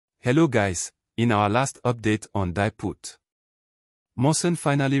Hello guys, in our last update on Kuiertyd, Mosen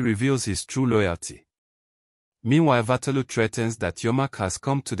finally reveals his true loyalty. Meanwhile, Vartolu threatens that Yamac has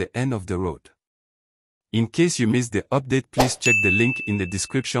come to the end of the road. In case you missed the update, please check the link in the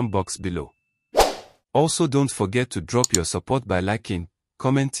description box below. Also, don't forget to drop your support by liking,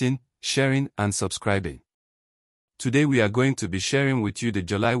 commenting, sharing and subscribing. Today we are going to be sharing with you the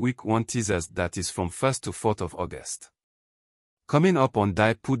July Week 1 teasers, that is from 1st to 4th of August. Coming up on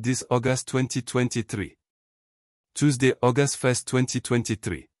Kuiertyd this August 2023. Tuesday, August 1st,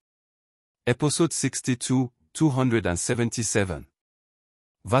 2023. Episode 62, 277.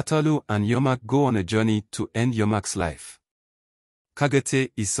 Vartolu and Yamac go on a journey to end Yamac's life.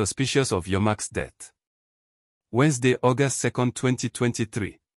 Kyknet is suspicious of Yamac's death. Wednesday, August 2nd,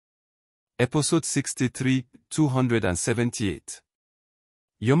 2023. Episode 63, 278.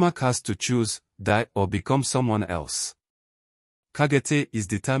 Yamac has to choose, die or become someone else. Kyknet is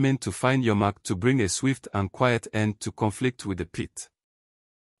determined to find Yamac to bring a swift and quiet end to conflict with the pit.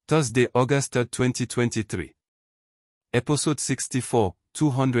 Thursday, August 3rd, 2023. Episode 64,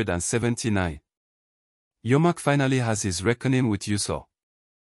 279. Yamac finally has his reckoning with Yusor.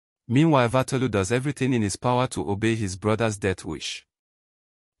 Meanwhile, Vartolu does everything in his power to obey his brother's death wish.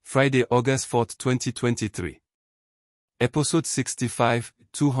 Friday, August 4th, 2023. Episode 65,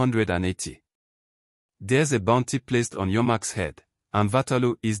 280. There's a bounty placed on Yamac's head, and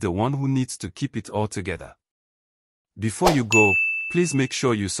Vartolu is the one who needs to keep it all together. Before you go, please make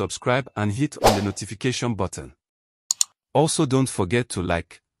sure you subscribe and hit on the notification button. Also, don't forget to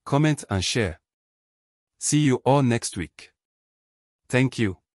like, comment and share. See you all next week. Thank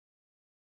you.